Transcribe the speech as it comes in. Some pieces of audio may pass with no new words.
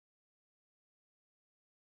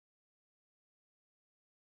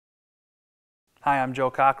Hi, I'm Joe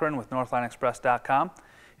Cochran with NorthlineExpress.com,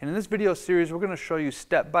 and in this video series we're going to show you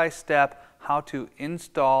step by step how to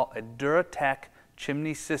install a DuraTech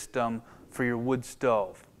chimney system for your wood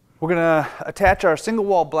stove. We're going to attach our single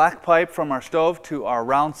wall black pipe from our stove to our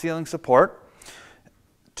round ceiling support.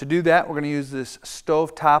 To do that, we're going to use this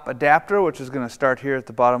stove top adapter, which is going to start here at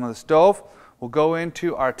the bottom of the stove. We'll go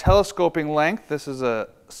into our telescoping length. This is a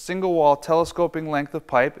single wall telescoping length of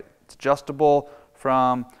pipe. It's adjustable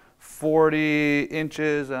from 40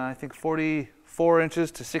 inches, I think 44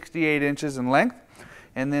 inches to 68 inches in length.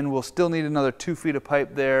 And then we'll still need another 2 feet of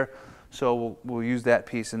pipe there, so we'll use that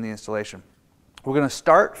piece in the installation. We're going to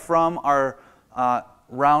start from our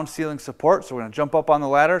round ceiling support. So we're going to jump up on the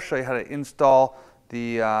ladder, show you how to install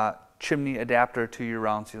the chimney adapter to your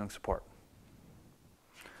round ceiling support.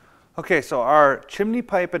 Okay, so our chimney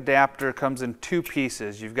pipe adapter comes in two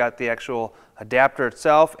pieces. You've got the actual adapter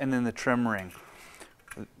itself and then the trim ring.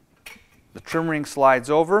 The trim ring slides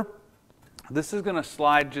over. This is going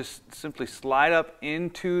to just simply slide up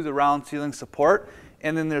into the round ceiling support,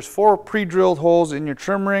 and then there's 4 pre-drilled holes in your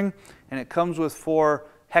trim ring, and it comes with 4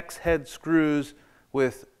 hex head screws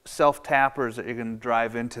with self-tappers that you're going to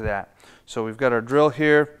drive into that. So we've got our drill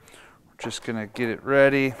here. We're just going to get it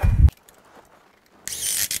ready.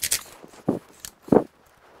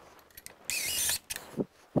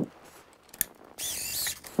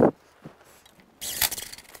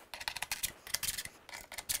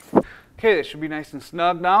 Okay, that should be nice and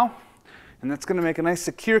snug now, and that's going to make a nice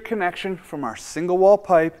secure connection from our single wall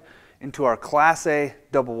pipe into our Class A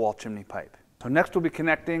double wall chimney pipe. So next we'll be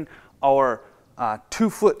connecting our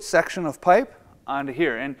 2-foot section of pipe onto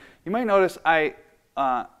here, and you might notice I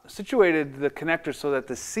situated the connector so that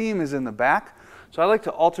the seam is in the back. So I like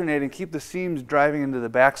to alternate and keep the seams driving into the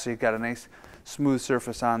back so you've got a nice smooth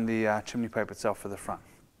surface on the chimney pipe itself for the front.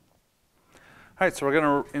 All right, so we're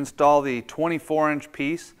going to install the 24-inch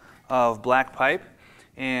piece of black pipe,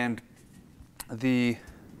 and the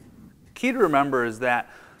key to remember is that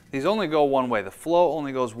these only go one way. The flow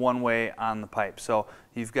only goes one way on the pipe. So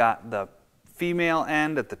you've got the female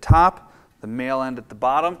end at the top, the male end at the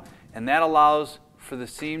bottom, and that allows for the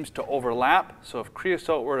seams to overlap. So if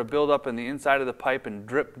creosote were to build up in the inside of the pipe and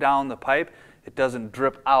drip down the pipe, it doesn't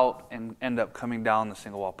drip out and end up coming down the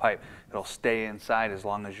single wall pipe. It'll stay inside as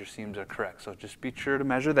long as your seams are correct. So just be sure to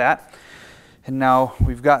measure that. And now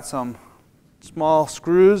we've got some small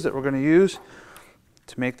screws that we're going to use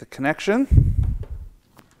to make the connection.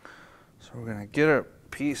 So we're going to get our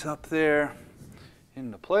piece up there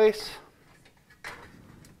into place.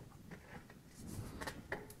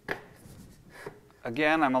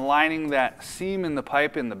 Again, I'm aligning that seam in the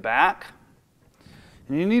pipe in the back.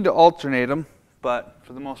 And you need to alternate them, but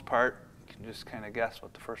for the most part, you can just kind of guess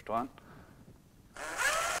what the first one.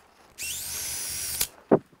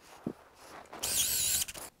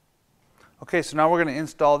 Okay, so now we're going to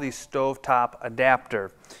install the stovetop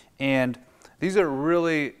adapter, and these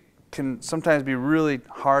are can sometimes be really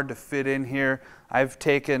hard to fit in here. I've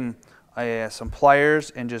taken some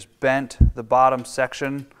pliers and just bent the bottom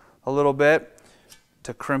section a little bit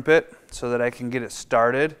to crimp it so that I can get it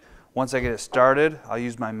started. Once I get it started, I'll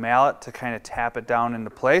use my mallet to kind of tap it down into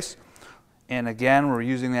place. And again, we're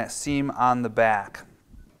using that seam on the back.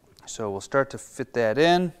 So we'll start to fit that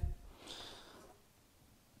in.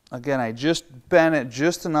 Again, I just bent it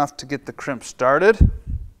just enough to get the crimp started.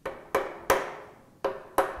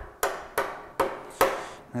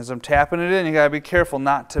 As I'm tapping it in, you gotta be careful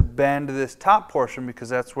not to bend this top portion because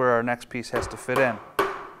that's where our next piece has to fit in.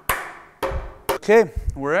 Okay,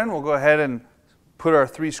 we're in. We'll go ahead and put our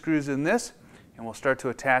 3 screws in this, and we'll start to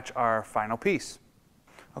attach our final piece.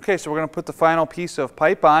 Okay, so we're gonna put the final piece of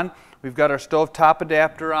pipe on. We've got our stove top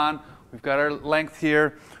adapter on. We've got our length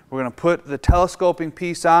here. We're going to put the telescoping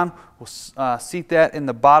piece on. We'll seat that in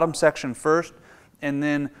the bottom section first, and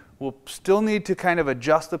then we'll still need to kind of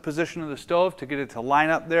adjust the position of the stove to get it to line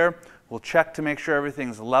up there. We'll check to make sure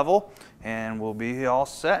everything's level, and we'll be all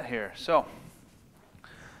set here. So,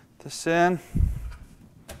 this in,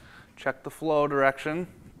 check the flow direction.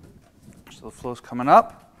 So the flow's coming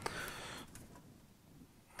up.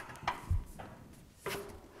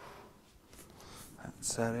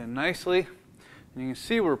 That's set in nicely. And you can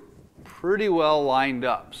see we're pretty well lined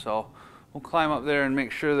up. So we'll climb up there and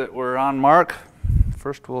make sure that we're on mark.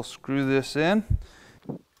 First we'll screw this in.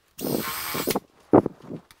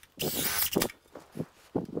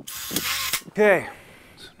 Okay,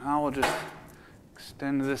 so now we'll just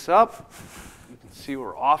extend this up. You can see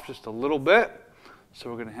we're off just a little bit. So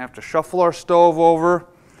we're going to have to shuffle our stove over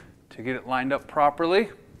to get it lined up properly.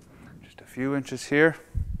 Just a few inches here.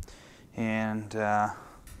 And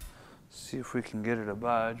see if we can get it to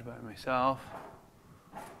budge by myself.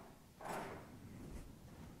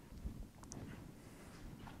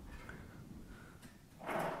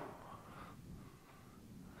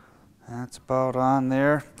 That's about on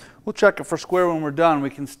there. We'll check it for square when we're done. We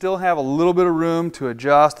can still have a little bit of room to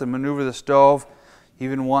adjust and maneuver the stove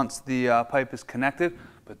even once the pipe is connected,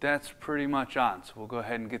 but that's pretty much on. So we'll go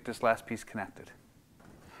ahead and get this last piece connected.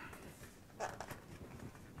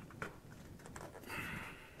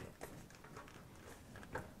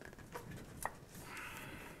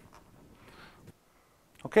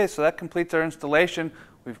 Okay, so that completes our installation.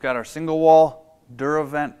 We've got our single wall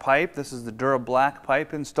DuraVent pipe. This is the DuraBlack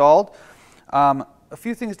pipe installed. A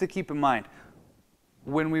few things to keep in mind.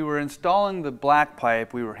 When we were installing the black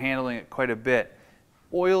pipe, we were handling it quite a bit.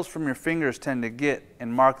 Oils from your fingers tend to get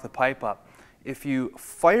and mark the pipe up. If you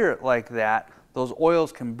fire it like that, those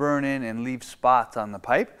oils can burn in and leave spots on the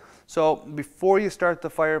pipe. So before you start the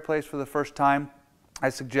fireplace for the first time, I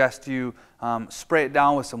suggest you spray it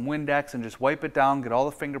down with some Windex and just wipe it down, get all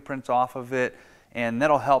the fingerprints off of it, and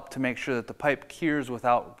that'll help to make sure that the pipe cures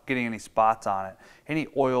without getting any spots on it. Any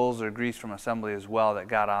oils or grease from assembly as well that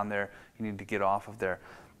got on there, you need to get off of there.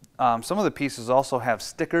 Some of the pieces also have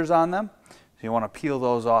stickers on them, so you want to peel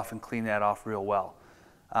those off and clean that off real well.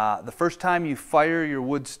 The first time you fire your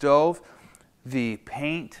wood stove, the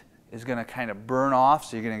paint is going to kind of burn off,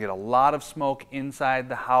 so you're going to get a lot of smoke inside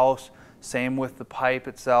the house. Same with the pipe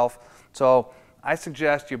itself. So I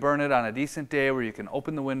suggest you burn it on a decent day where you can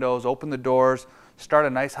open the windows, open the doors, start a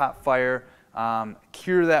nice hot fire,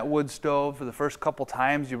 cure that wood stove. For the first couple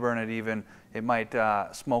times you burn it even, it might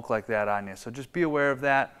smoke like that on you. So just be aware of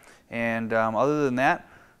that. And other than that,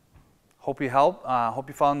 hope you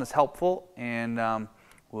found this helpful, and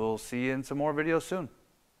we'll see you in some more videos soon.